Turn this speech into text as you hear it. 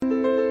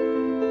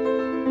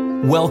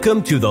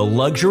Welcome to the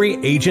Luxury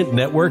Agent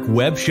Network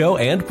web show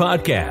and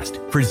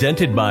podcast,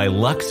 presented by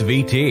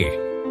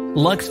LUXVT.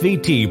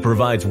 LUXVT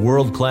provides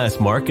world-class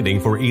marketing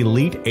for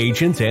elite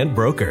agents and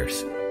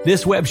brokers.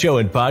 This web show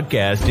and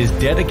podcast is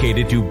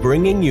dedicated to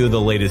bringing you the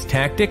latest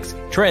tactics,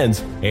 trends,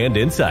 and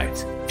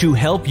insights to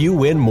help you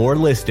win more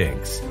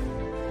listings.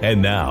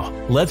 And now,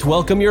 let's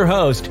welcome your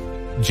host,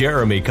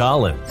 Jeremy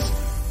Collins.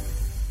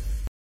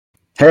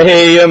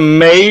 Hey,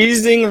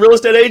 amazing real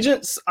estate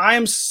agents. I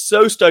am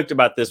so stoked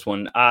about this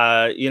one.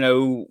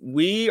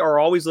 We are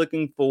always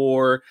looking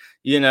for,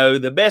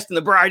 the best and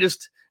the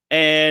brightest.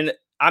 And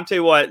I'm tell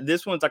you what,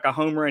 this one's like a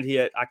home run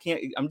hit.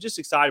 I'm just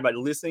excited about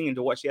listening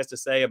into what she has to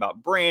say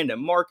about brand and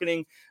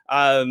marketing.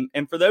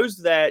 And for those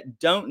that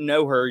don't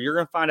know her, you're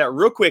going to find out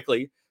real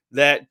quickly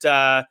that,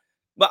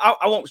 but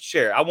I won't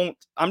share. I'm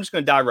just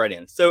going to dive right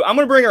in. So I'm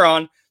going to bring her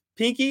on,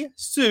 Pinky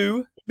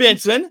Sue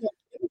Benson.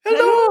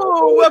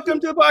 Hello, welcome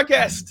to the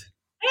podcast.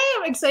 Hey,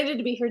 I'm excited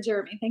to be here,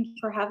 Jeremy. Thank you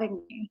for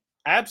having me.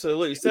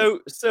 Absolutely.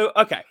 So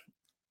okay.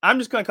 I'm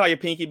just going to call you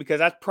Pinky because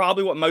that's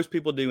probably what most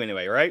people do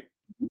anyway, right?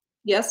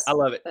 Yes. I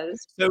love it.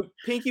 So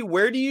Pinky,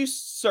 where do you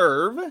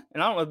serve? And I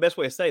don't know the best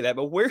way to say that,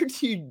 but where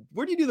do you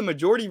do the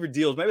majority of your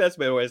deals? Maybe that's the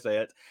better way to say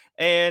it.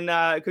 And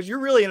because you're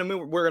really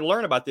we're going to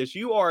learn about this.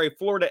 You are a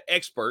Florida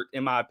expert,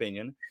 in my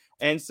opinion.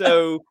 And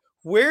so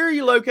where are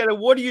you located?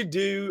 What do you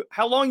do?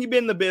 How long you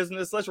been in the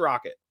business? Let's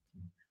rock it.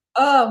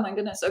 Oh my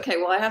goodness. Okay.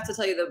 Well, I have to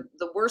tell you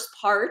the worst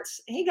part.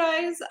 Hey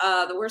guys,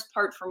 the worst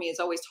part for me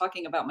is always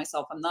talking about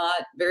myself. I'm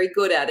not very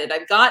good at it.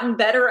 I've gotten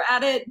better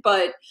at it,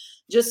 but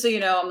just so you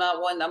know, I'm not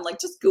one. I'm like,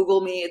 just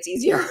Google me. It's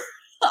easier.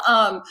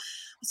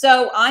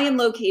 So I am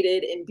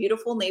located in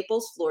beautiful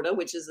Naples, Florida,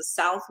 which is the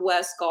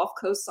southwest Gulf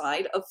Coast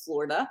side of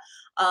Florida.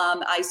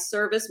 I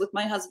service with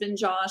my husband,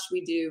 Josh. We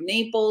do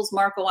Naples,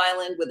 Marco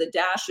Island with a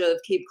dash of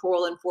Cape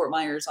Coral and Fort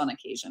Myers on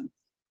occasion.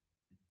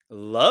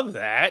 Love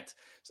that.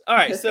 All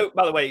right. So,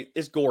 by the way,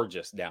 it's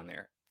gorgeous down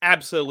there.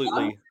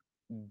 Absolutely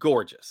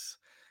gorgeous.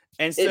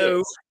 And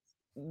so,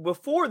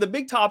 before the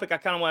big topic I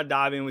kind of want to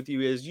dive in with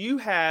you is you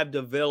have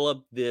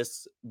developed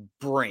this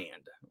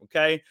brand,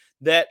 okay,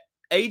 that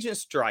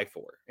agents strive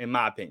for, in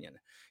my opinion.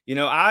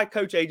 I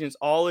coach agents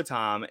all the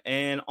time,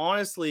 and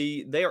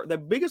honestly,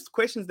 the biggest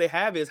questions they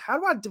have is how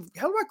do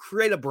I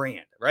create a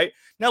brand, right?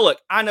 Now, look,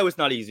 I know it's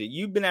not easy.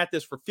 You've been at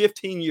this for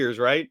 15 years,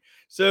 right?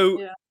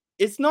 So,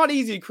 it's not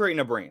easy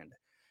creating a brand.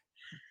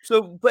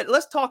 So, but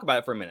let's talk about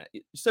it for a minute.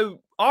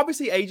 So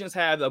obviously agents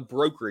have a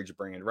brokerage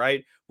brand,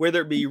 right?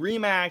 Whether it be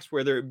Remax,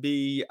 whether it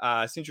be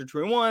Century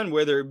 21,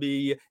 whether it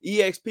be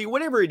EXP,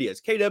 whatever it is,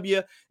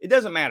 KW, it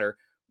doesn't matter.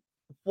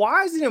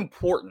 Why is it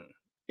important,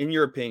 in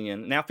your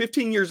opinion? Now,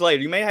 15 years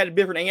later, you may have had a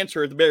different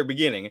answer at the very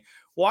beginning.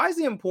 Why is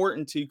it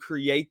important to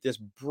create this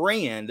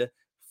brand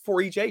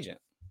for each agent?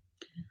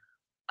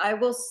 I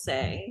will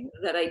say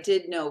that I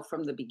did know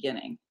from the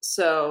beginning.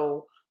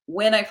 So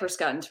when I first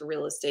got into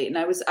real estate, and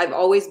I've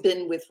always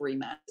been with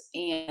Remax,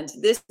 and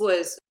this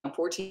was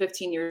 14,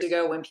 15 years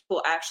ago when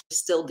people actually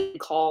still did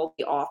call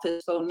the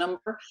office phone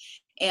number.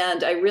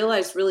 And I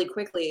realized really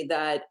quickly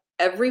that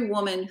every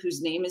woman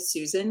whose name is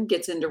Susan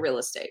gets into real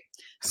estate.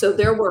 So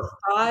there were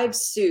 5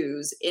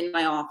 Sues in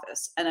my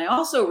office. And I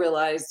also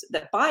realized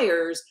that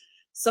buyers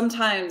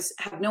sometimes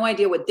have no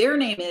idea what their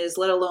name is,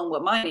 let alone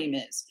what my name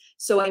is.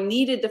 So I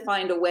needed to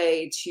find a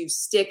way to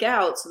stick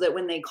out so that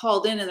when they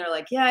called in and they're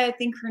like, yeah, I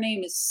think her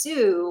name is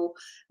Sue,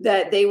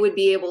 that they would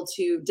be able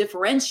to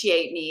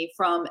differentiate me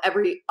from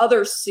every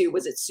other Sue.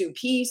 Was it Sue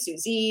P, Sue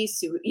Z,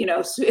 Sue,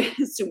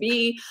 Sue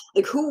B?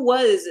 Like, who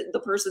was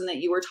the person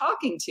that you were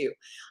talking to?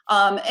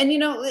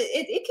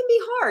 It can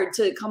be hard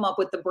to come up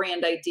with the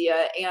brand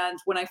idea. And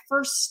when I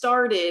first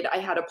started, I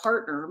had a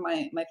partner,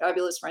 my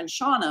fabulous friend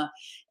Shauna,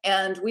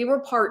 and we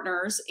were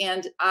partners,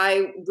 and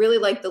I really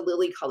liked the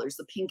lily colors,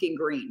 the pink and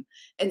green.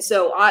 And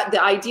so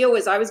the idea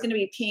was I was going to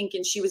be pink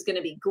and she was going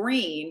to be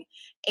green.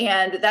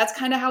 And that's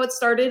kind of how it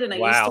started. And I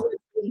used to wear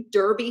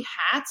derby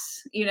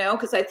hats,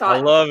 because I thought,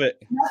 I love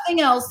it. Nothing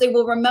else. They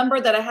will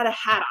remember that I had a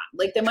hat on.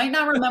 Like, they might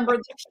not remember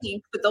the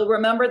pink, but they'll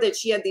remember that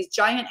she had these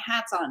giant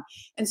hats on.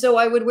 And so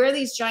I would wear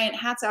these giant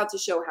hats out to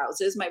show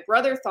houses. My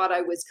brother thought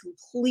I was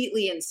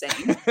completely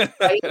insane.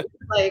 Right?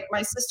 Like,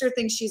 my sister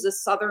thinks she's a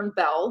Southern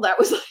belle. That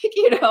was like,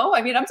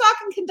 I'm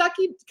talking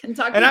Kentucky.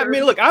 And I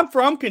mean, look, I'm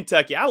from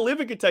Kentucky. I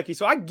live in Kentucky,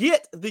 so I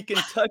get the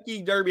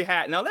Kentucky Derby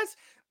hat. Now that's,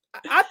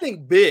 I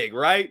think, big,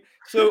 right?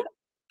 So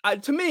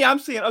to me, I'm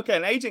seeing, okay,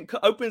 an agent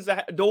opens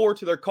the door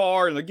to their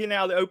car and they're getting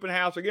out of the open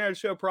house, they're getting out to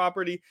show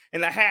property,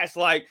 and the hat's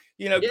like,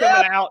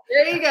 coming out.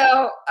 There you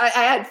go. I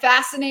had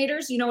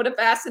fascinators. You know what a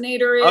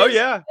fascinator is? Oh,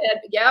 yeah.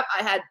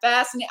 I had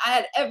I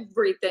had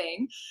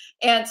everything.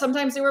 And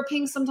sometimes they were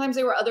pink, sometimes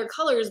they were other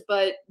colors,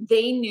 but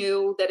they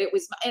knew that it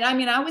was, and I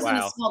mean, I was in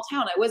a small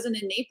town. I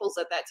wasn't in Naples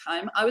at that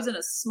time. I was in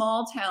a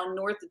small town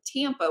north of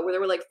Tampa where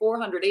there were like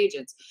 400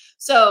 agents.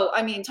 So,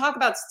 I mean, talk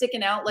about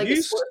sticking out like you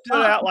a sore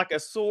stood out like a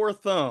sore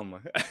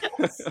thumb.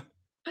 Yes.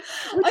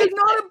 Which is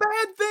not a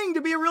bad thing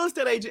to be a real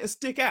estate agent and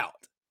stick out.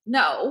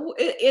 No,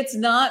 it's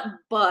not,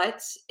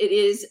 but it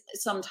is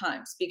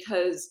sometimes,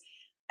 because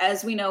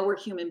as we know, we're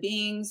human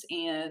beings.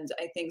 And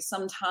I think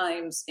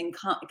sometimes in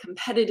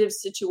competitive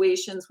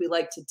situations, we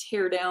like to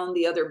tear down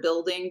the other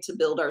building to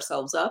build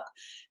ourselves up.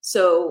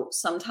 So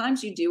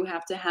sometimes you do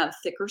have to have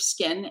thicker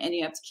skin, and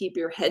you have to keep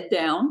your head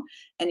down,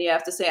 and you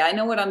have to say, I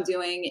know what I'm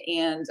doing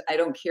and I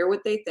don't care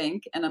what they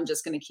think. And I'm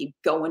just going to keep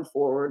going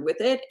forward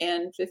with it.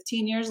 And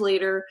 15 years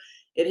later,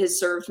 it has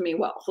served me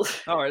well.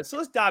 All right. So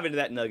let's dive into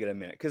that nugget a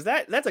minute, because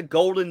that's a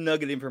golden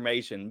nugget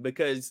information,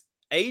 because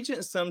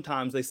agents,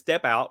 sometimes they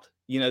step out,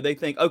 they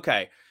think,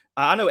 okay,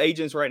 I know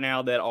agents right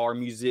now that are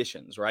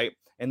musicians, right?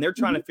 And they're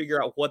trying to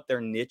figure out what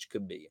their niche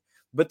could be,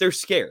 but they're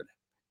scared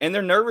and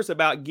they're nervous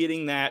about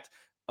getting that.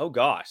 Oh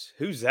gosh,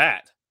 who's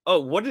that? Oh,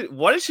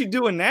 what is she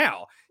doing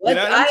now? Like,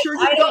 I'm sure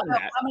you've don't know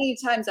that. how many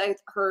times I've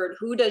heard,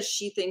 who does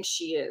she think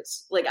she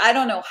is? Like, I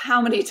don't know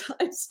how many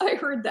times I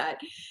heard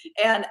that.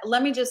 And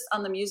let me just,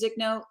 on the music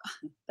note,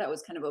 that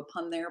was kind of a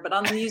pun there, but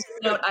on the music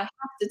note, I have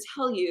to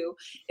tell you,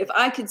 if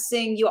I could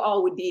sing, you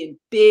all would be in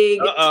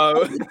big.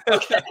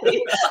 Okay.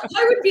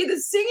 I would be the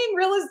singing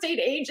real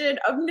estate agent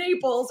of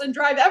Naples and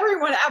drive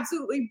everyone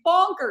absolutely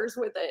bonkers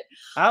with it.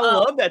 I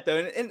love that though.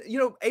 And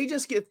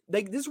agents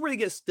this is where they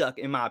get stuck,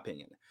 in my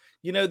opinion.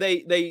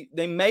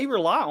 They may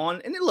rely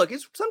on, and look,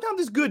 sometimes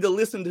it's good to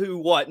listen to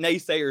what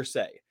naysayers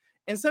say.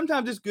 And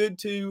sometimes it's good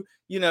to,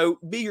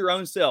 be your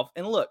own self.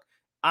 And look,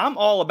 I'm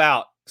all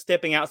about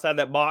stepping outside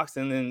that box,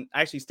 and then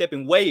actually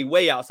stepping way,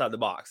 way outside the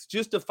box,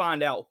 just to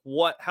find out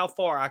how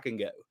far I can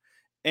go.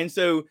 And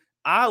so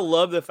I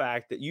love the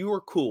fact that you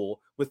are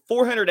cool with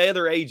 400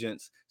 other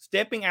agents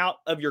stepping out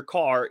of your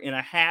car in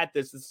a hat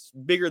that's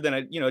bigger than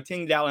a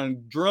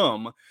 10-gallon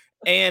drum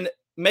and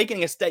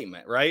making a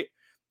statement, right?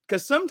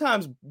 Because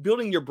sometimes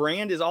building your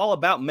brand is all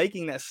about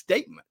making that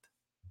statement.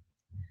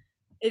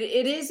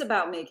 It is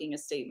about making a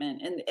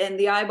statement, and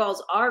the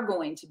eyeballs are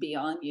going to be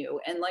on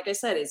you. And like I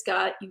said,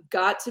 you've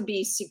got to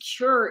be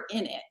secure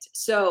in it.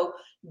 So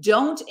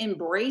don't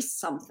embrace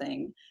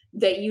something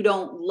that you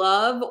don't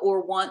love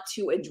or want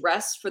to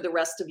address for the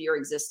rest of your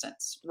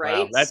existence.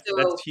 Right. Wow, that's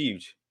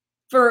huge.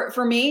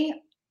 For me,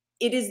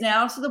 it is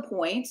now to the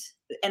point,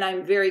 and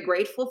I'm very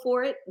grateful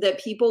for it,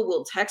 that people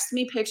will text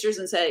me pictures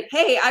and say,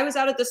 hey, I was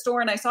out at the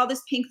store and I saw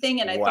this pink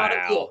thing and I thought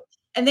of you.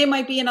 And they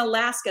might be in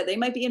Alaska. They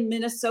might be in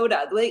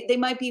Minnesota. They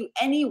might be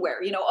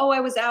anywhere. I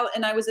was out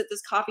and I was at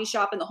this coffee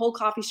shop and the whole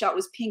coffee shop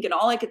was pink and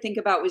all I could think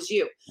about was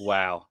you.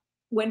 Wow.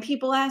 When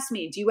people ask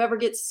me, do you ever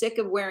get sick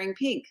of wearing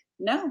pink?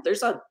 No,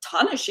 there's a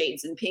ton of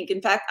shades in pink.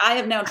 In fact, I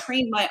have now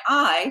trained my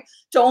eye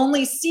to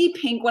only see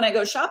pink when I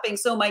go shopping.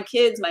 So my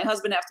kids, my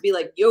husband have to be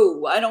like,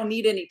 yo, I don't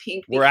need any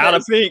pink. We're out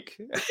of pink.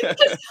 Because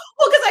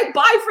I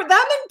buy for them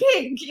in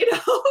pink,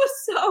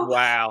 So,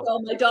 wow. So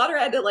my daughter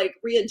had to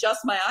readjust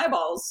my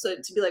eyeballs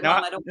to be like,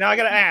 Mom, I don't. Now I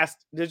got to ask,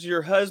 does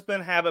your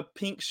husband have a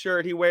pink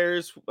shirt he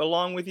wears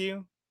along with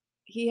you?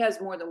 He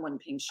has more than one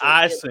pink shirt.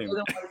 I assume. More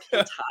than one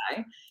pink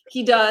tie.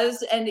 He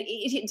does. And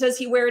does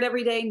he wear it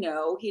every day?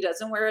 No, he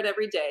doesn't wear it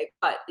every day.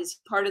 But is he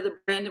part of the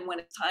brand? And when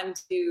it's time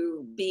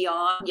to be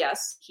on,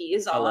 yes, he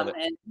is on. I love it.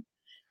 And,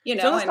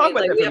 so let's talk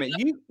about that for a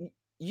minute.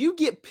 You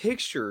get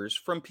pictures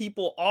from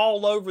people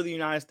all over the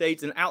United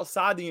States and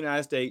outside the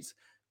United States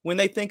when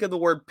they think of the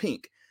word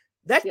pink.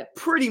 That's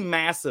pretty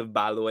massive,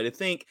 by the way, to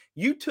think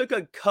you took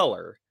a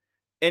color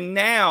and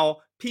now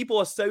people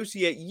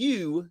associate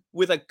you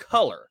with a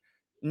color.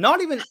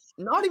 Not even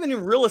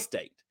in real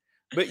estate,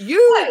 but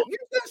you're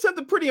doing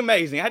something pretty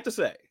amazing, I have to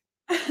say.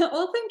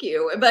 Well, thank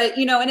you. But,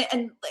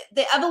 and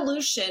the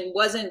evolution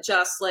wasn't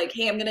just like,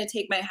 hey, I'm going to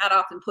take my hat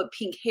off and put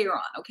pink hair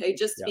on. Okay.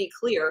 Just to be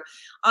clear,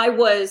 I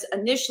was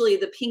initially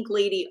the pink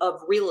lady of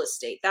real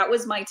estate. That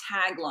was my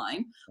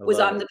tagline,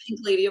 I'm the pink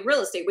lady of real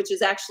estate, which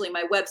is actually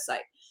my website.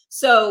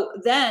 So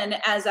then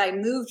as I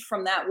moved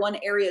from that one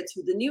area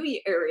to the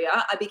new area,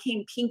 I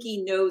became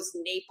Pinky Nose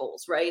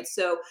Naples, right?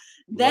 So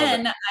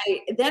then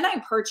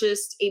I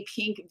purchased a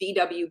pink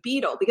VW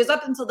Beetle, because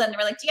up until then they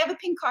were like, do you have a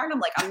pink car? And I'm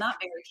like, I'm not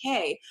Mary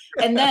Kay.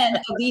 And then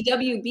a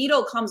VW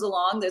Beetle comes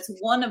along that's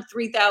one of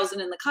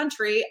 3,000 in the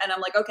country. And I'm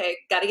like, okay,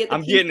 got to get the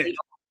pink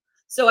Beetle.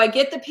 So I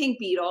get the pink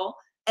Beetle.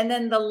 And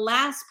then the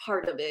last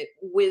part of it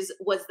was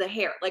the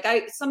hair. Like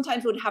I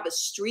sometimes would have a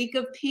streak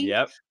of pink.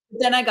 Yep.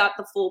 Then I got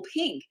the full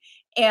pink.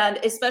 And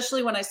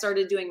especially when I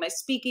started doing my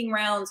speaking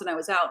rounds and I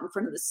was out in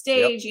front of the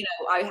stage,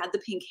 I had the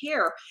pink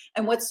hair.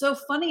 And what's so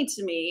funny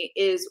to me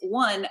is,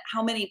 one,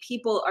 how many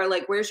people are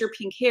like, where's your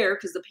pink hair?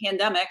 Because the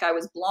pandemic, I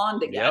was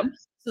blonde again. Yep.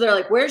 So they're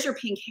like, where's your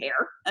pink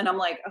hair? And I'm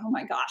like, oh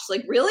my gosh,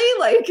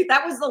 really?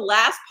 That was the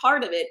last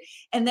part of it.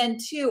 And then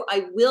two,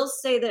 I will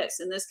say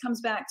this, and this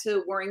comes back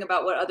to worrying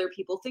about what other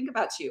people think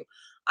about you.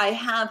 I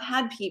have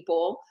had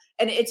people,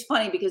 and it's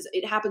funny because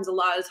it happens a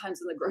lot of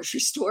times in the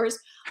grocery stores.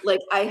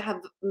 I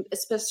have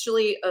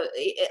especially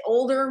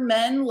older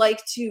men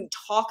like to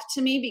talk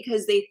to me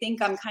because they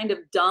think I'm kind of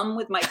dumb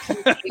with my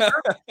pink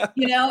hair,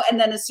 And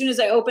then as soon as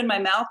I open my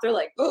mouth, they're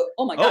like,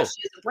 oh my gosh,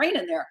 she has a brain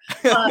in there.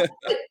 But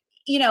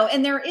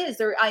and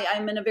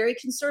I'm in a very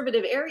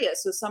conservative area.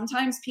 So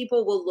sometimes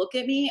people will look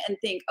at me and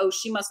think, oh,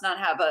 she must not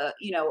have a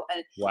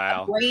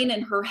brain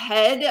in her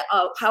head.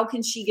 How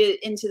can she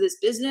get into this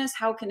business?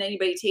 How can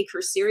anybody take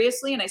her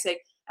seriously? And I say,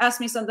 ask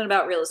me something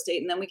about real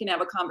estate and then we can have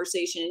a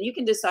conversation and you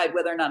can decide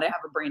whether or not I have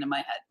a brain in my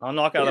head. I'll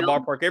knock out of the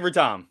ballpark every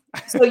time.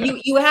 So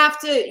you have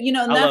to,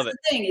 and that's the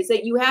thing, is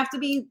that you have to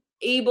be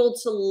able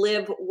to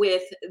live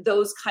with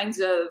those kinds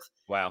of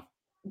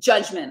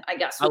judgment, I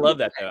guess. I love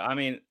that though. I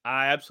mean,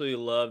 I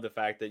absolutely love the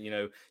fact that,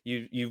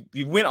 you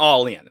went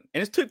all in,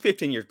 and it took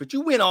 15 years, but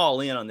you went all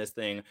in on this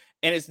thing,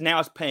 and it's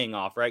paying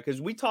off, right? Because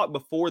we talked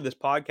before this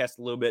podcast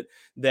a little bit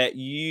that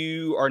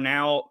you are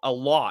now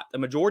a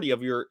majority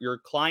of your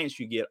clients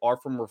you get are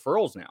from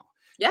referrals now.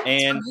 Yeah.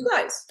 And from you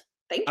guys.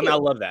 Thank you. I mean, I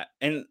love that.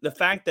 And the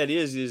fact that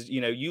is,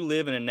 you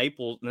live in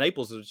Naples,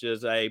 which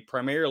is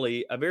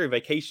primarily a very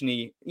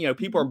vacation-y,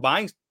 people are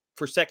buying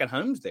for second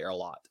homes there a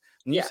lot.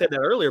 And you said that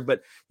earlier,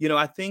 but,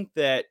 I think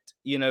that,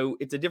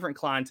 it's a different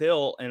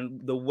clientele, and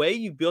the way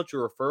you built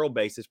your referral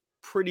base is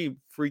pretty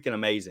freaking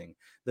amazing.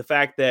 The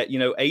fact that,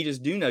 agents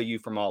do know you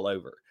from all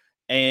over,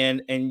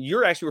 and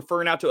you're actually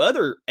referring out to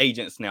other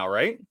agents now,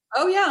 right?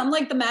 Oh yeah. I'm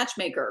like the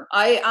matchmaker.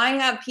 I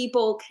have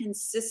people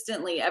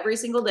consistently every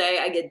single day.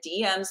 I get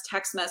DMs,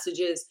 text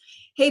messages.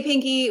 Hey,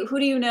 Pinky, who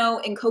do you know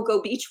in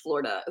Cocoa Beach,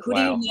 Florida? Who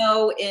do you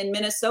know in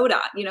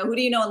Minnesota? Who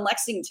do you know in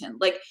Lexington?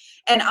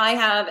 And I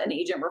have an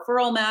agent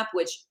referral map,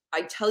 which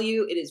I tell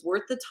you, it is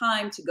worth the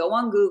time to go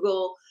on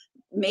Google,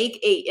 make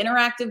a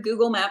interactive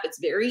Google map. It's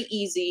very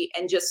easy,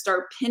 and just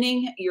start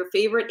pinning your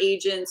favorite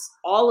agents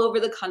all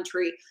over the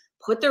country.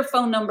 Put their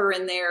phone number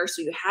in there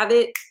so you have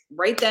it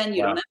right then.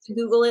 You don't have to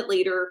Google it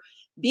later.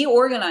 Be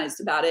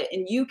organized about it,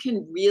 and you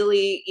can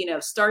really,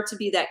 start to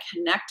be that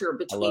connector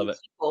between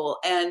people.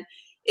 And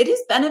it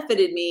has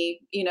benefited me,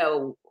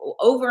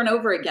 over and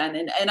over again.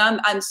 And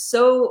I'm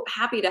so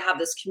happy to have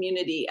this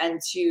community and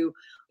to,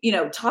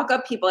 talk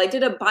up people. I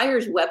did a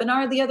buyer's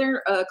webinar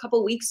a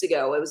couple weeks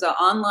ago. It was an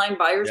online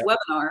buyer's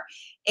webinar,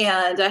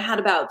 and I had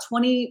about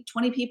 20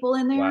 people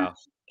in there. Wow.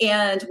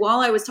 And while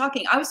I was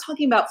talking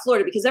about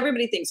Florida, because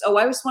everybody thinks, oh,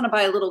 I just want to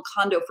buy a little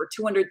condo for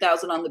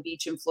 $200,000 on the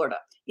beach in Florida.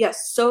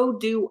 Yes, so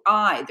do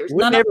I. There's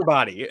none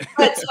everybody.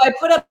 But so I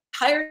put up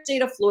the entire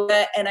state of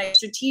Florida, and I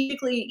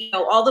strategically,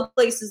 all the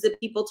places that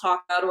people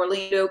talk about,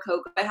 Orlando,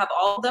 Cocoa, I have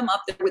all of them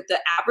up there with the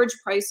average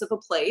price of a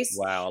place.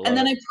 Wow. And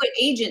then I put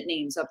agent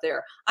names up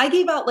there. I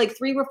gave out like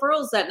 3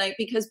 referrals that night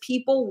because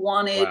people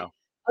wanted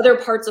other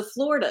parts of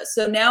Florida.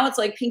 So now it's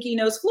like Pinky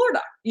knows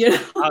Florida,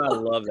 I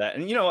love that.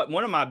 And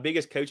one of my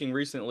biggest coaching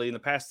recently in the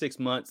past 6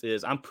 months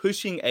is I'm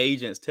pushing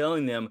agents,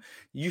 telling them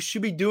you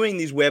should be doing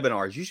these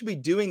webinars. You should be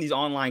doing these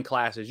online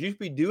classes. You should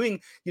be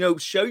doing,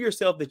 show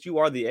yourself that you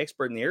are the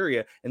expert in the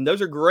area. And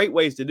those are great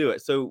ways to do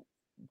it. So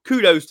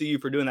kudos to you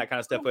for doing that kind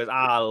of stuff.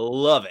 I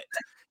love it.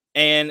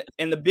 And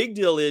the big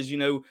deal is,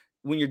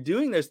 when you're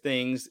doing those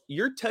things,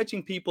 you're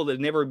touching people that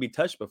never be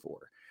touched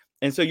before.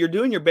 And so you're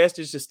doing your best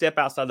just to step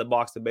outside the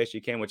box the best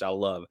you can, which I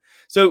love.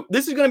 So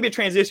this is going to be a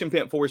transition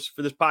point for us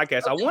for this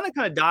podcast. I want to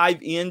kind of dive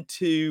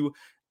into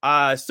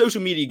social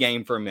media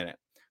game for a minute,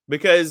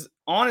 because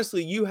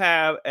honestly,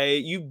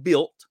 you've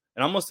built,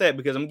 and I'm going to say it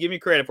because I'm giving you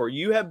credit for it.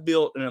 You have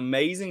built an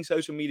amazing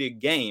social media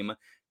game,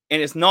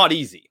 and it's not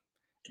easy,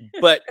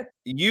 but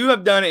you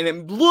have done it, and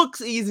it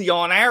looks easy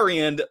on our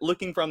end,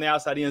 looking from the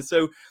outside in.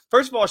 So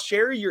first of all,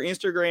 share your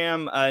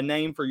Instagram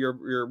name for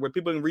your where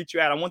people can reach you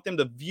at. I want them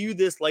to view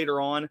this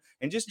later on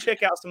and just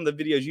check out some of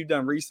the videos you've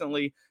done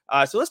recently.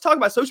 So let's talk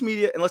about social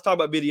media, and let's talk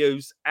about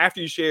videos after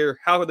you share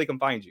how they can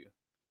find you.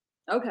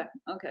 Okay.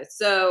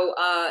 So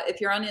if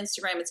you're on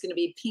Instagram, it's going to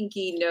be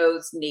Pinky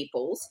Knows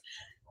Naples.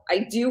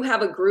 I do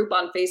have a group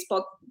on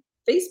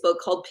Facebook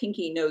called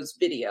Pinky Knows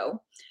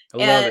Video. I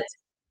love it.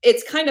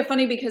 It's kind of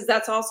funny because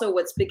that's also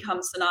what's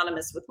become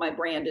synonymous with my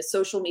brand is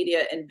social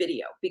media and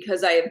video,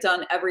 because I have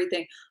done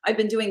everything. I've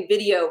been doing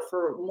video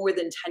for more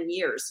than 10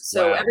 years.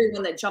 So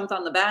everyone that jumped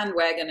on the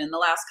bandwagon in the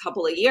last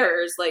couple of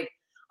years, like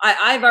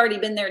I've already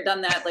been there,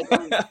 done that, like,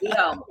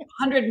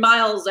 100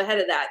 miles ahead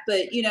of that.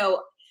 But,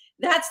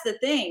 that's the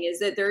thing, is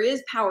that there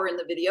is power in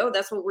the video.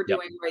 That's what we're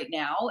doing right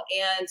now.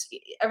 And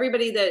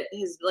everybody that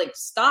has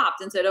stopped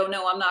and said, oh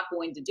no, I'm not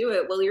going to do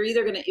it. Well, you're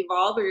either going to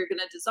evolve or you're going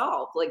to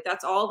dissolve.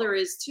 That's all there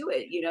is to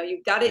it.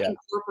 You've got to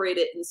incorporate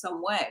it in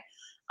some way.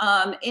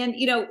 And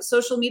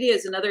social media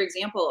is another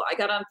example. I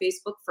got on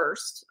Facebook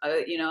first.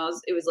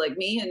 It was like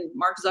me and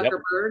Mark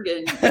Zuckerberg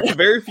and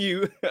very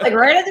few,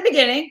 right at the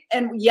beginning.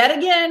 And yet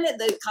again,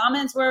 the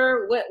comments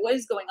were, "What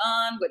is going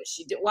on? What is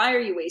she do? Why are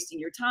you wasting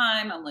your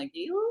time?" I'm like,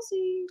 "You'll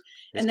see."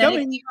 And then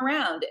it came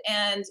around,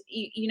 and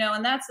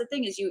and that's the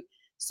thing is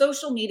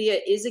social media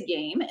is a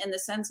game in the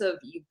sense of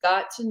you've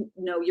got to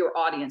know your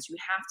audience. You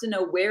have to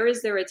know where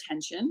is their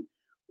attention.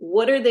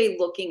 What are they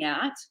looking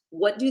at?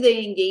 What do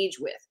they engage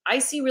with? I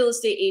see real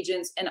estate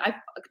agents, and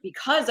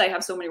because I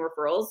have so many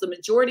referrals, the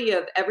majority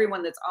of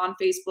everyone that's on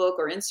Facebook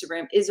or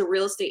Instagram is a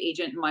real estate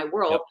agent in my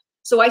world.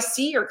 So I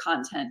see your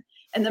content,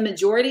 and the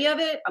majority of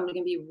it, I'm going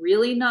to be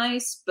really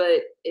nice,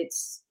 but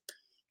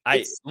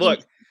look,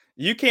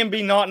 You can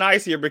be not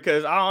nice here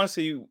because I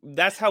honestly,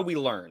 that's how we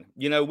learn.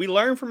 We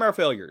learn from our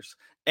failures.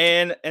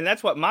 And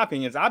that's what my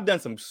opinion is. I've done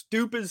some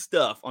stupid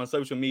stuff on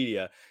social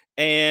media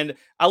and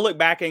I look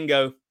back and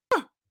go,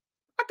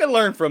 I can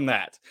learn from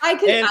that. I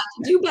can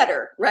do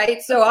better,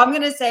 right? So I'm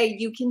going to say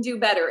you can do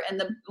better.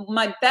 And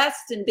my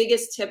best and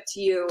biggest tip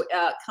to you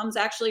comes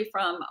actually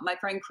from my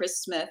friend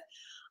Chris Smith.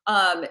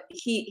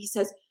 He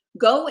says,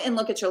 go and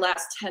look at your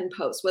last 10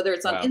 posts, whether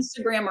it's on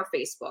Instagram or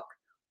Facebook.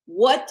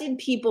 What did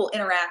people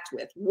interact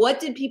with? What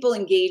did people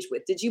engage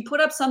with? Did you put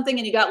up something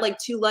and you got like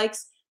 2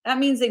 likes? That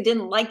means they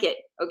didn't like it.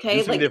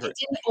 Okay. Like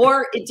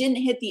it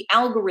didn't hit the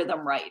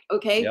algorithm right.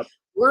 Okay. Yep.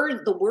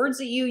 The words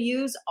that you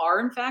use are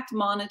in fact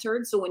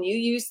monitored. So when you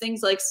use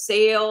things like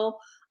sale,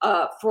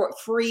 for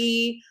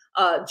free,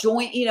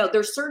 join,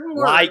 there's certain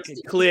words. Like,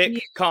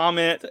 click,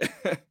 comment,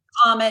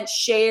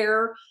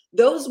 share.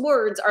 Those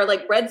words are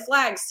like red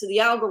flags to the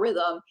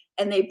algorithm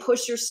and they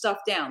push your stuff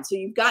down. So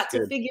you've got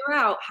to figure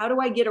out, how do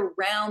I get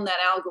around that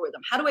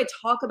algorithm? How do I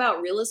talk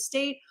about real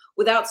estate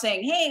without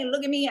saying, hey,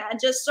 look at me, I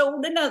just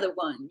sold another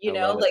one, you've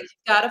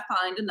got to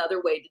find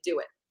another way to do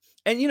it.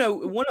 And,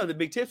 one of the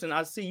big tips, and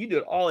I see you do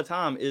it all the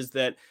time, is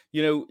that,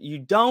 you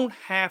don't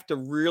have to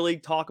really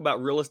talk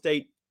about real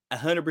estate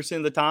 100%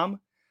 of the time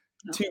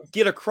to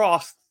get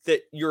across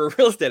that you're a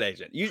real estate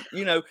agent.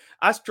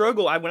 I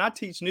struggle. When I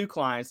teach new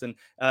clients and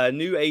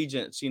new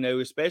agents,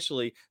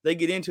 especially, they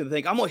get into the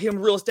thing, I'm going to hit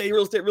them real estate.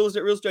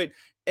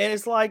 And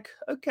it's like,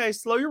 okay,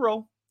 slow your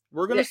roll.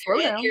 We're going to slow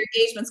down. Your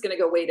engagement's going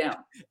to go way down.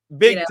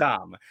 Big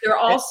time. They're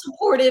all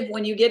supportive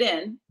when you get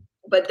in.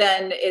 But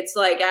then it's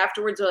like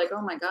afterwards, they're like,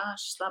 oh my gosh,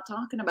 stop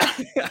talking about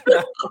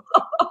it.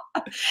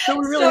 So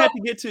we really have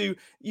to get to,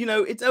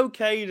 it's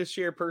okay to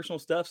share personal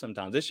stuff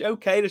sometimes. It's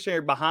okay to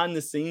share behind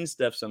the scenes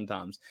stuff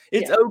sometimes.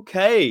 It's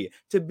okay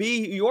to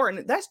be who you are.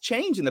 And that's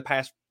changed in the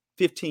past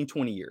 15,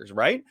 20 years,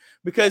 right?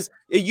 Because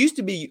it used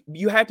to be,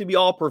 you have to be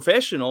all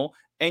professional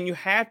and you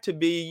have to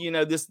be,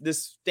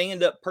 this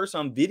stand-up person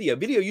on video.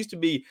 Video used to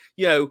be,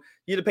 you had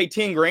to pay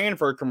 10 grand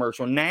for a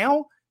commercial.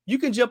 Now, you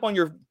can jump on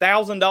your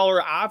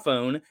 $1,000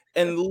 iPhone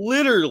and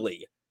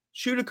literally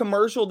shoot a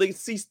commercial that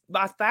see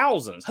by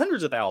thousands,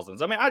 hundreds of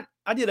thousands. I mean,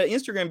 I did an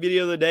Instagram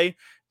video the other day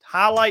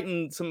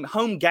highlighting some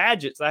home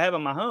gadgets I have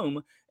in my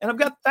home, and I've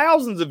got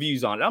thousands of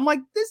views on it. I'm like,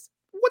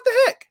 what the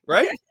heck,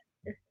 right?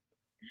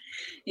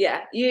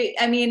 Yeah,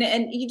 and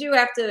you do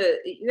have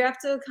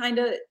to kind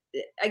of,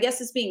 I guess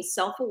it's being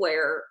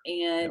self-aware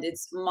and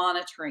it's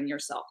monitoring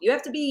yourself. You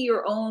have to be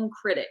your own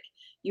critic.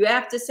 You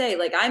have to say,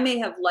 like, I may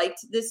have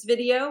liked this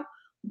video,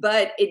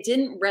 but it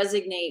didn't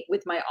resonate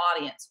with my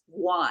audience.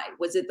 Why?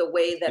 Was it the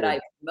way that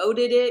I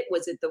promoted it?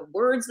 Was it the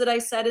words that I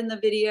said in the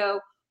video?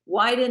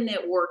 Why didn't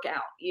it work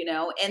out?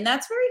 And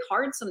that's very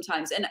hard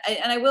sometimes. And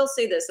I will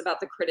say this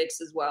about the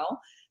critics as well.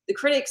 The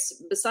critics,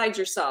 besides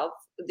yourself,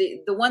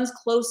 the ones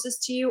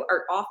closest to you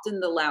are often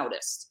the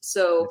loudest.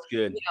 So,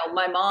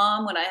 my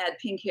mom, when I had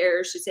pink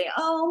hair, she'd say,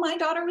 oh, my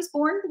daughter was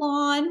born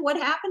blonde. What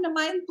happened to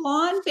my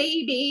blonde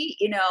baby?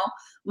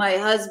 My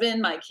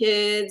husband, my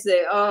kids,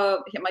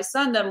 my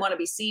son doesn't want to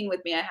be seen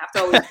with me. I have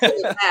to always pull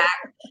it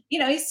back.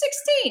 He's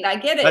 16. I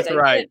get it. That's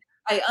right.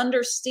 I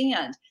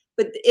understand.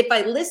 But if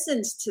I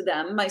listened to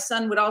them, my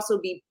son would also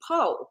be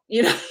Poe.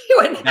 He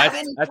wouldn't have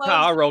any That's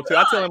how I roll too.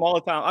 I tell him all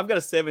the time. I've got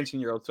a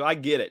 17-year-old, so I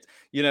get it.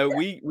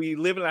 We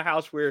live in a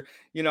house where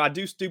I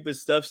do stupid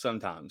stuff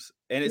sometimes,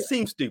 and it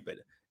seems stupid.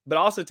 But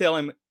I also tell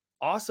him,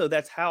 also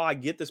that's how I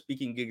get the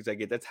speaking gigs I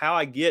get. That's how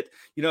I get.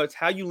 It's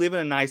how you live in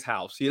a nice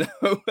house.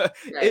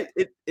 Right.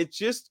 It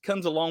just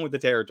comes along with the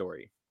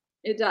territory.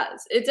 It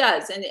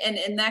does.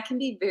 And that can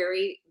be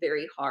very,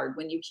 very hard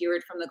when you hear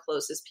it from the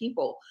closest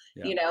people,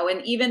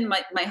 and even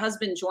my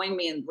husband joined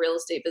me in real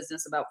estate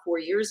business about 4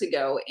 years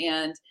ago.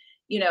 And,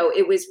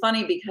 it was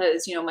funny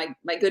because,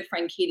 my good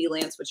friend, Katie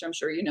Lance, which I'm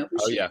sure you know who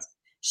she is.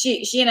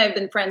 She and I have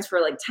been friends for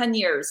like 10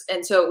 years.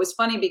 And so it was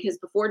funny because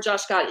before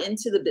Josh got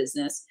into the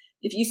business,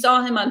 if you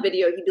saw him on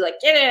video, he'd be like,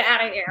 get it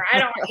out of here. I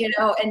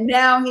don't, and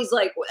now he's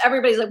like,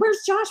 everybody's like, where's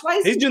Josh? Why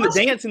is he's doing the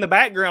dance in the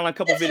background on a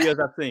couple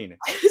videos I've seen.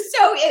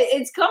 So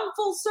it's come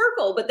full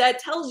circle, but that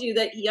tells you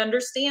that he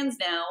understands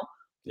now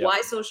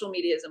why social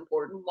media is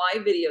important,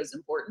 why video is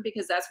important,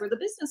 because that's where the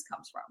business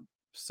comes from.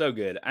 So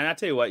good. And I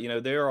tell you what,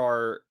 there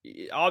are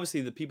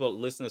obviously the people that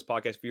listen to this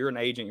podcast. If you're an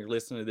agent, you're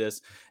listening to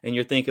this and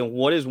you're thinking,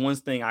 what is one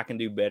thing I can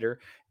do better?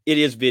 It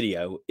is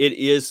video. It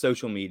is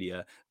social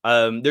media.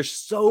 There's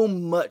so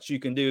much you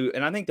can do.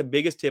 And I think the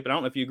biggest tip, and I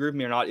don't know if you agree with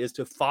me or not, is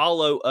to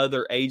follow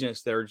other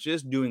agents that are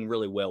just doing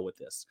really well with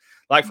this.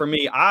 Like for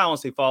me, I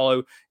honestly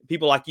follow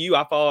people like you.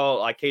 I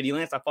follow like Katie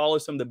Lance. I follow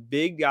some of the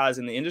big guys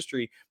in the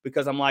industry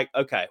because I'm like,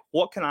 okay,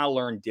 what can I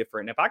learn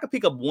different? And if I could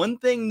pick up one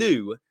thing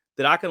new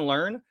that I can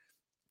learn,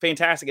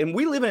 fantastic. And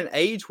we live in an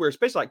age where,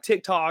 especially like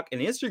TikTok and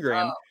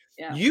Instagram,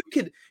 you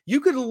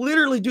could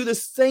literally do the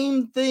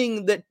same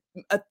thing that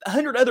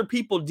 100 other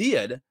people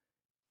did,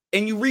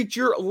 and you reach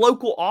your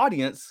local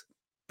audience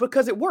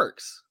because it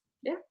works.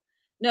 Yeah.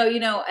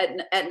 No,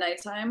 at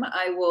nighttime,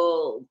 I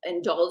will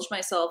indulge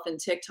myself in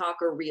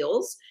TikTok or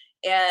Reels.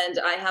 And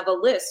I have a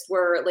list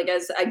where, like,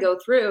 as I go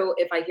through,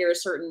 if I hear a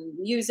certain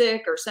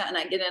music or something,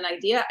 I get an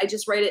idea, I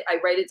just write it. I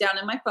write it down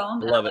in my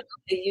phone. And I'm like,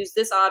 okay, use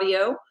this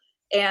audio,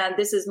 and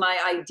this is my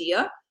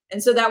idea.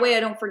 And so that way I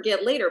don't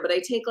forget later. But I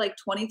take like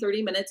 20,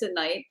 30 minutes at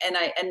night, and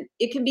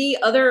it can be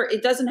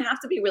it doesn't have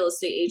to be real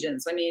estate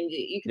agents. I mean,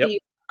 you can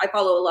be. I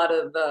follow a lot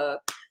of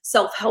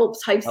self-help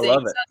type things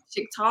on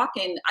TikTok,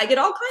 and I get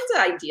all kinds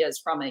of ideas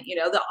from it.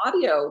 The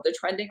audio, the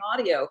trending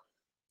audio.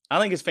 I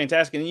think it's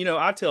fantastic. And,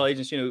 I tell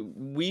agents,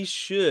 we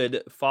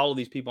should follow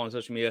these people on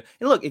social media.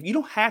 And look, if you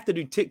don't have to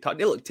do TikTok,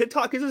 look,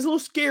 TikTok is a little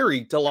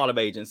scary to a lot of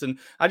agents. And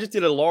I just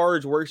did a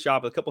large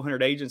workshop with a couple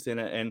hundred agents in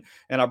it.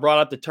 And I brought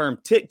up the term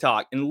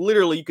TikTok, and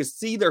literally you could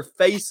see their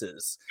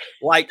faces.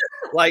 Like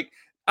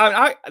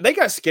they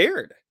got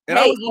scared. And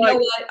hey, know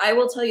what? I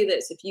will tell you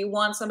this. If you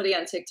want somebody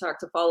on TikTok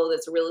to follow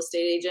that's a real estate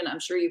agent,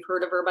 I'm sure you've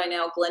heard of her by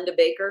now, Glenda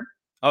Baker.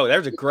 Oh,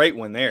 there's a great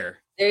one there.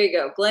 There you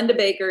go. Glenda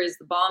Baker is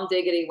the bomb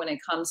diggity when it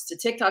comes to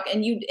TikTok.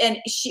 And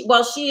she,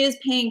 while she is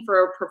paying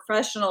for a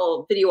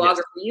professional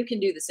videographer, you can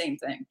do the same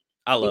thing.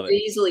 I love it.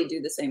 Easily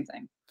do the same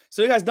thing.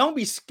 So you guys, don't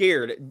be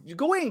scared. You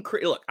go ahead and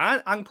look.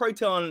 I'm probably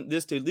telling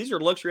this to these are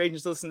luxury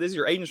agents listening. These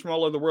are agents from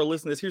all over the world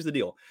listening to this. Here's the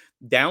deal: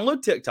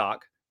 download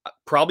TikTok.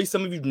 Probably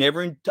some of you've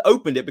never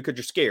opened it because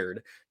you're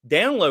scared.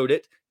 Download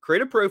it.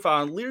 Create a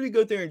profile and literally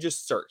go there and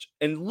just search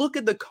and look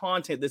at the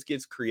content that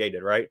gets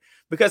created, right?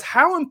 Because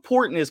how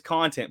important is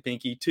content,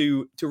 Pinky,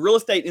 to real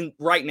estate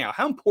right now?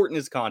 How important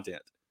is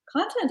content?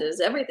 Content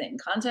is everything.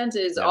 Content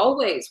is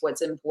always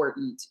what's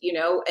important,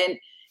 and,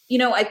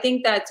 I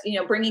think that,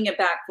 bringing it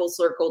back full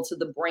circle to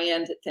the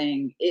brand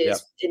thing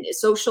is in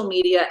social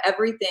media,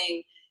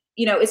 everything.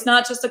 It's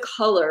not just a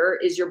color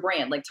is your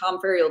brand. Like Tom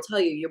Ferry will tell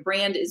you, your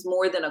brand is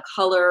more than a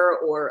color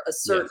or a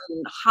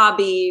certain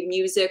hobby,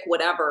 music,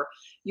 whatever.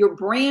 Your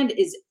brand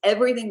is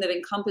everything that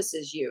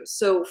encompasses you.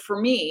 So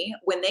for me,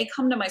 when they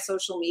come to my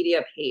social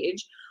media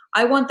page,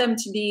 I want them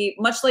to be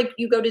much like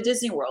you go to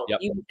Disney World.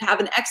 You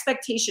have an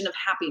expectation of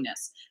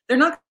happiness. They're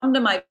not come to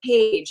my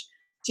page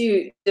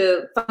to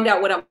find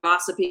out what I'm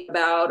gossiping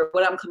about or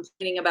what I'm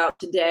complaining about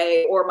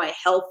today or my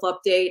health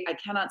update. I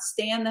cannot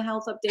stand the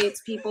health updates,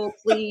 people,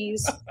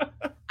 please.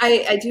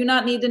 I do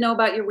not need to know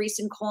about your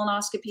recent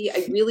colonoscopy.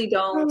 I really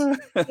don't.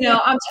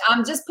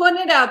 I'm just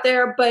putting it out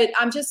there, but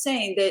I'm just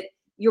saying that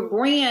your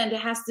brand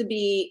has to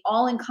be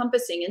all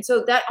encompassing. And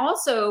so that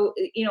also,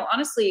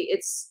 honestly,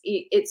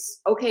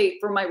 it's okay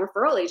for my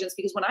referral agents,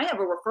 because when I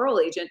have a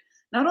referral agent,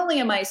 not only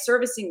am I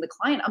servicing the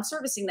client, I'm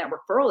servicing that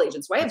referral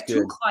agent. So I have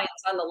two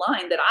clients on the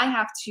line that I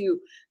have to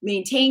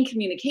maintain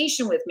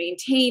communication with,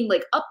 maintain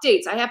like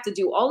updates. I have to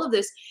do all of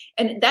this.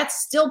 And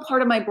that's still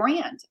part of my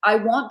brand. I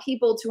want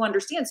people to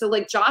understand. So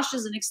like Josh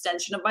is an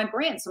extension of my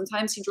brand.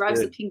 Sometimes he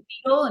drives the pink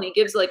Beetle and he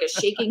gives like a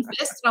shaking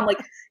fist. And I'm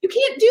like, you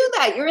can't do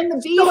that. You're in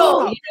the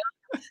Beetle.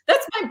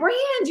 That's my brand.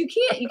 You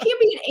can't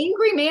be an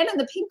angry man in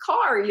the pink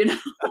car,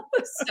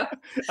 So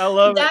I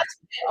love that's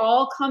what it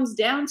all comes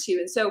down to.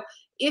 And so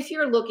if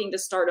you're looking to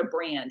start a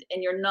brand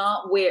and you're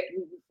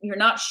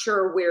not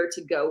sure where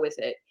to go with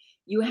it,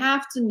 you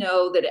have to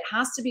know that it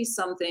has to be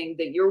something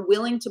that you're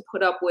willing to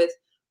put up with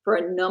for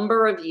a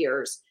number of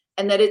years,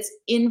 and that it's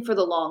in for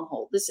the long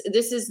haul. This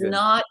is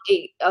not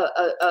a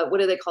what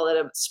do they call it?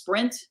 A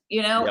sprint,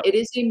 It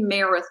is a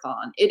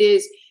marathon. It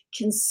is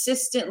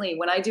consistently.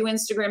 When I do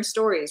Instagram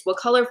stories, what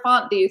color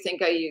font do you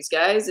think I use,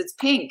 guys? It's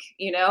pink,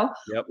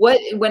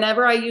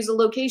 whenever I use a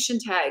location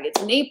tag,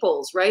 it's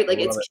Naples, right? Like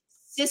it's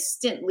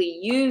consistently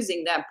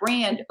using that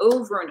brand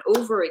over and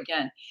over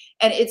again.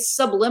 And it's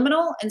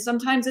subliminal and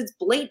sometimes it's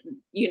blatant,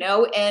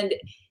 and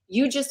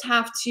you just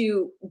have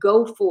to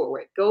go for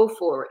it, and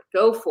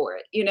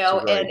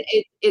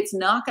it's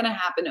not going to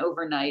happen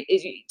overnight.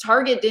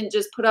 Target didn't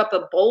just put up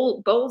a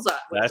bullseye.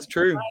 That's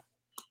true.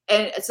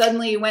 And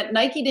suddenly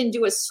Nike didn't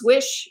do a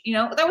swish,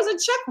 that was a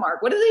check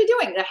mark. What are they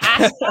doing? The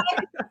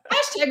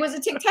hashtag was a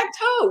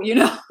tic-tac-toe,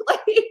 like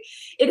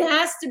it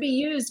has to be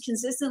used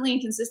consistently.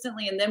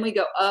 And then we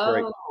go,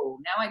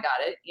 now I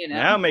got it,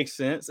 Now it makes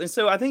sense. And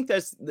so I think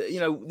that's,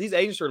 these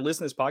agents are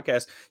listening to this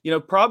podcast,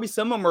 probably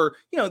some of them are,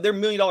 they're $1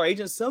 million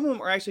agents. Some of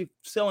them are actually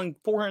selling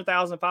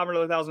 400,000,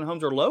 500,000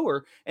 homes or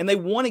lower. And they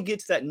want to get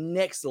to that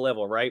next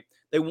level, right?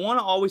 They want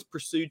to always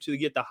pursue to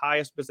get the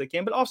highest best they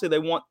can, but also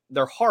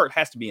their heart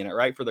has to be in it,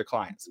 right? For their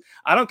clients.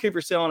 I don't care if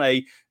you're selling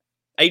a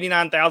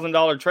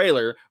 $89,000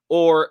 trailer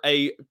or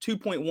a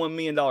 $2.1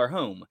 million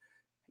home.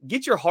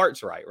 Get your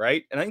hearts right,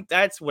 right? And I think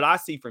that's what I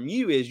see from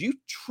you is you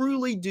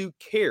truly do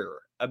care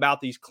about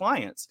these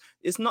clients.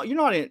 It's not, you're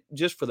not in it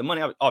just for the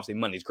money. Obviously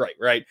money's great,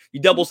 right? You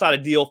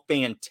double-sided deal,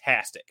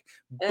 fantastic.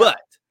 Yeah.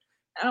 But,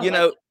 I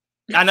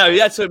know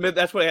that's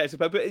what I asked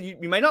about, but you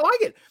may not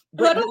like it,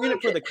 but you're in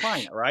it for the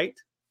client, right?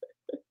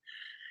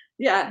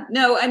 Yeah,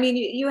 no, I mean,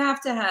 you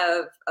have to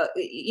have,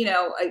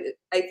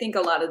 I think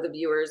a lot of the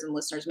viewers and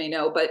listeners may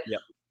know, but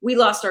we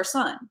lost our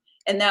son,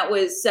 and that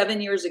was 7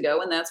 years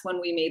ago. And that's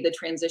when we made the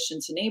transition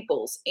to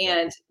Naples.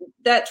 And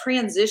that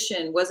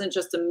transition wasn't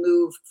just a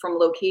move from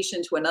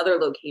location to another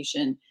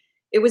location.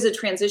 It was a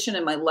transition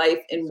in my life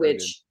in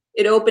which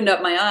it opened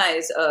up my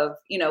eyes of,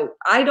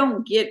 I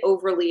don't get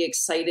overly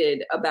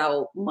excited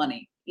about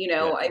money.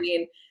 I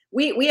mean,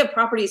 we have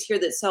properties here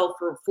that sell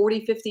for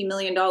 $40-50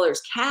 million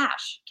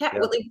cash.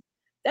 Well, like,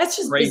 that's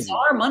just Crazy.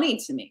 bizarre money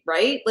to me,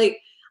 right? Like,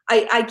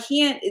 I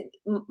can't,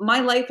 my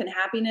life and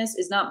happiness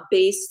is not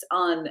based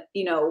on,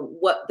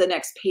 what the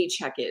next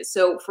paycheck is.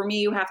 So for me,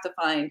 you have to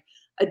find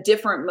a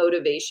different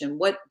motivation,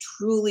 what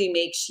truly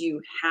makes you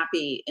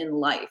happy in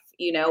life,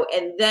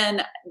 and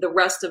then the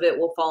rest of it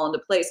will fall into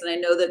place. And I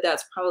know that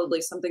that's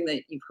probably something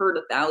that you've heard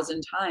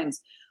 1,000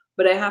 times,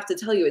 but I have to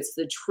tell you, it's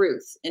the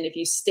truth. And if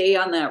you stay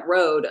on that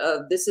road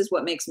of this is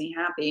what makes me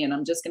happy and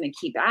I'm just going to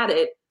keep at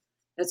it,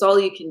 that's all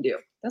you can do.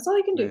 That's all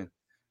you can do. Man.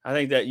 I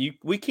think that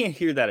we can't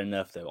hear that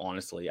enough, though,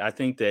 honestly. I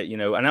think that,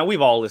 I know we've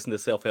all listened to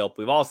self-help.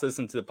 We've all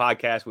listened to the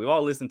podcast. We've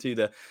all listened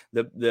to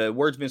the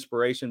words of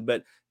inspiration.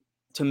 But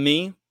to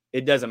me,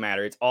 it doesn't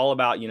matter. It's all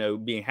about,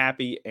 being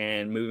happy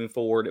and moving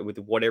forward with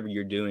whatever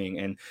you're doing.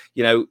 And,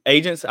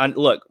 agents,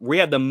 look, we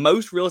have the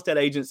most real estate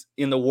agents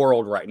in the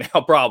world right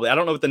now, probably. I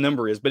don't know what the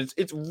number is, but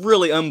it's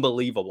really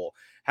unbelievable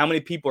how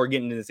many people are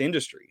getting in this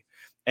industry.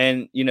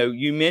 And,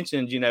 you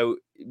mentioned,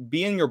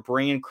 being your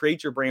brand,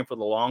 create your brand for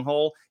the long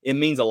haul. It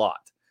means a lot.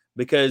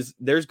 Because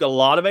there's a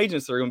lot of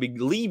agents that are going to be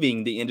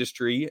leaving the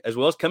industry as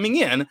well as coming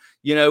in,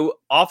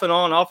 off and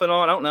on. I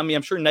don't know. I mean,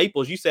 I'm sure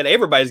Naples, you said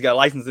everybody's got a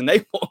license in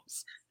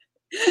Naples.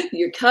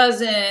 Your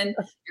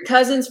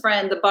cousin's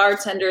friend, the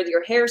bartender,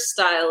 your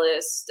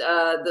hairstylist,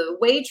 the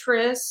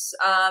waitress,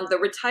 the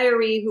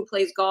retiree who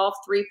plays golf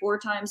 3-4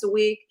 times a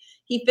week.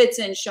 He fits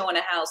in showing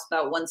a house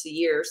about once a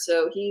year.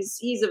 So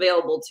he's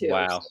available too.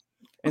 Wow.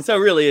 And so it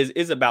really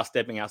is about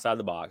stepping outside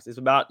the box. It's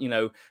about,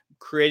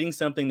 creating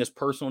something that's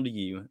personal to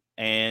you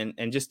and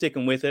just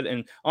sticking with it.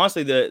 And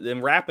honestly, the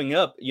wrapping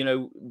up,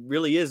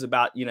 really is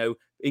about,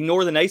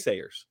 ignore the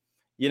naysayers,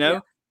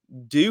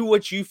 do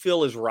what you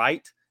feel is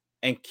right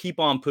and keep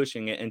on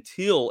pushing it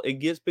until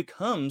it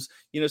becomes,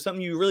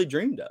 something you really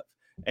dreamed of.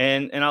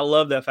 And I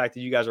love that fact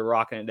that you guys are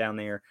rocking it down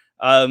there.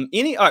 All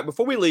right,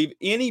 before we leave,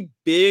 any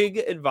big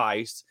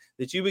advice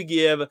that you would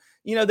give,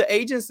 the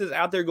agents that's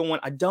out there going,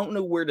 I don't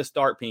know where to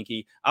start,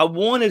 Pinky. I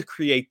want to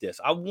create this.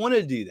 I want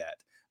to do that.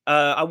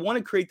 I want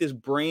to create this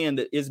brand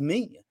that is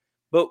me.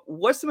 But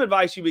what's some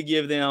advice you would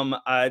give them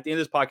at the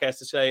end of this podcast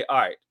to say, all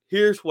right,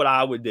 here's what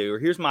I would do, or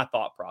here's my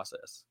thought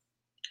process?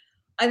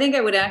 I think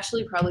I would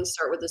actually probably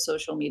start with a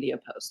social media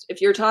post.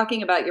 If you're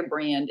talking about your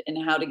brand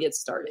and how to get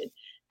started,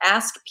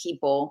 ask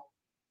people,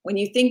 when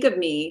you think of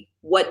me,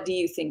 what do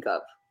you think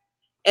of?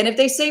 And if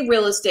they say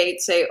real estate,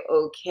 say,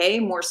 okay,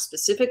 more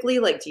specifically,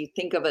 like, do you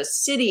think of a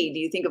city? Do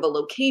you think of a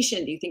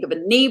location? Do you think of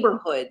a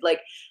neighborhood? Like,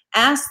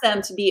 ask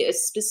them to be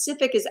as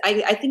specific as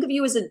I think of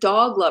you as a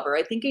dog lover.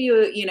 I think of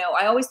you,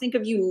 I always think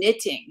of you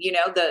knitting,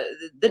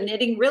 the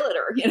knitting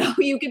realtor,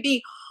 you could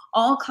be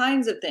all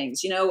kinds of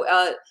things,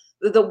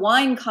 the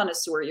wine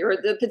connoisseur, you're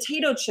the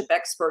potato chip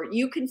expert.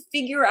 You can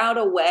figure out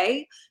a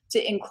way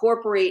to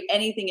incorporate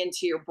anything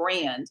into your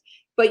brand,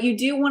 but you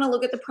do want to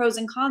look at the pros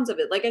and cons of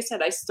it. Like I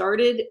said, I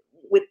started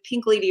with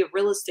Pink Lady of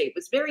Real Estate. It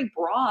was very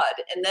broad,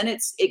 and then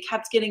it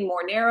kept getting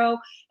more narrow,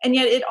 and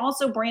yet it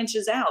also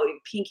branches out.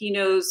 Pinky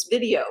knows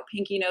video,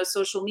 Pinky knows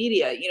social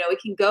media. It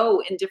can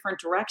go in different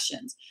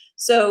directions.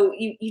 So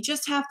you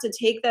just have to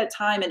take that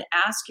time and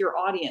ask your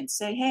audience.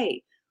 Say,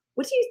 hey,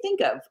 what do you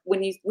think of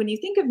when you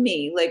think of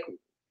me? Like,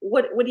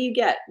 what do you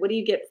get? What do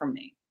you get from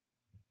me?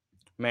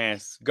 Man,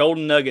 it's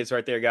golden nuggets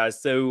right there, guys.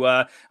 So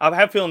I have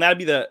a feeling that'd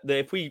be the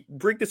if we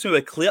break this into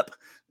a clip,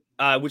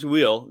 which we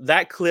will,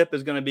 that clip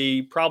is going to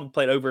be probably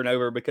played over and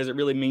over because it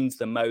really means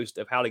the most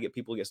of how to get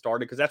people to get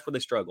started, because that's where they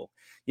struggle.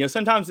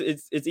 Sometimes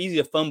it's easy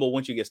to fumble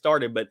once you get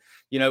started, but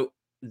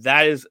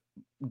that is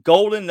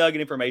golden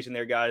nugget information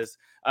there, guys.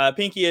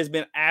 Pinky, has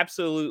been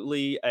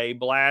absolutely a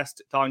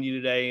blast talking to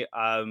you today.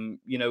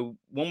 One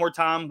more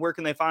time, where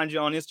can they find you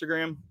on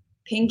Instagram?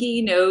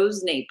 Pinky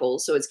Knows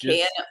Naples. So it's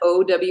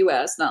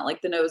KNOWS, not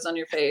like the nose on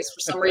your face. For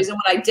some reason,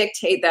 when I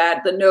dictate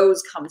that, the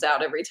nose comes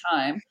out every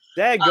time.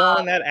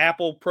 Daggone that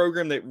Apple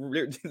program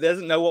that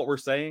doesn't know what we're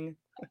saying.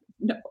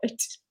 No,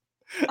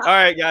 All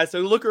right, guys. So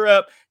look her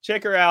up,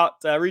 check her out,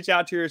 reach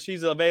out to her.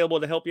 She's available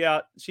to help you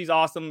out. She's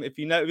awesome. If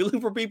you're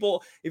looking for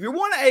people, if you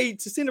want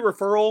to send a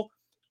referral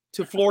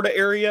to Florida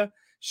area,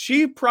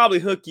 she probably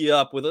hook you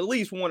up with at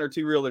least 1 or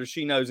 2 realtors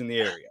she knows in the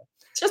area.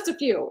 Just a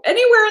few.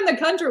 Anywhere in the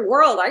country,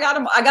 world. I got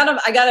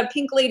a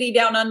Pink Lady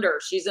down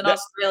under. She's in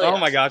Australia. Oh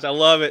my gosh, I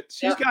love it.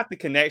 She's got the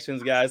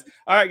connections, guys.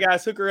 All right,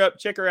 guys, hook her up,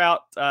 check her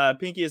out.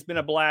 Pinky, has been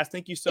a blast.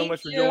 Thank you so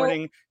much for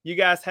joining. You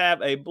guys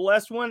have a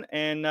blessed one,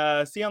 and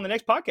see you on the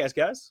next podcast,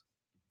 guys.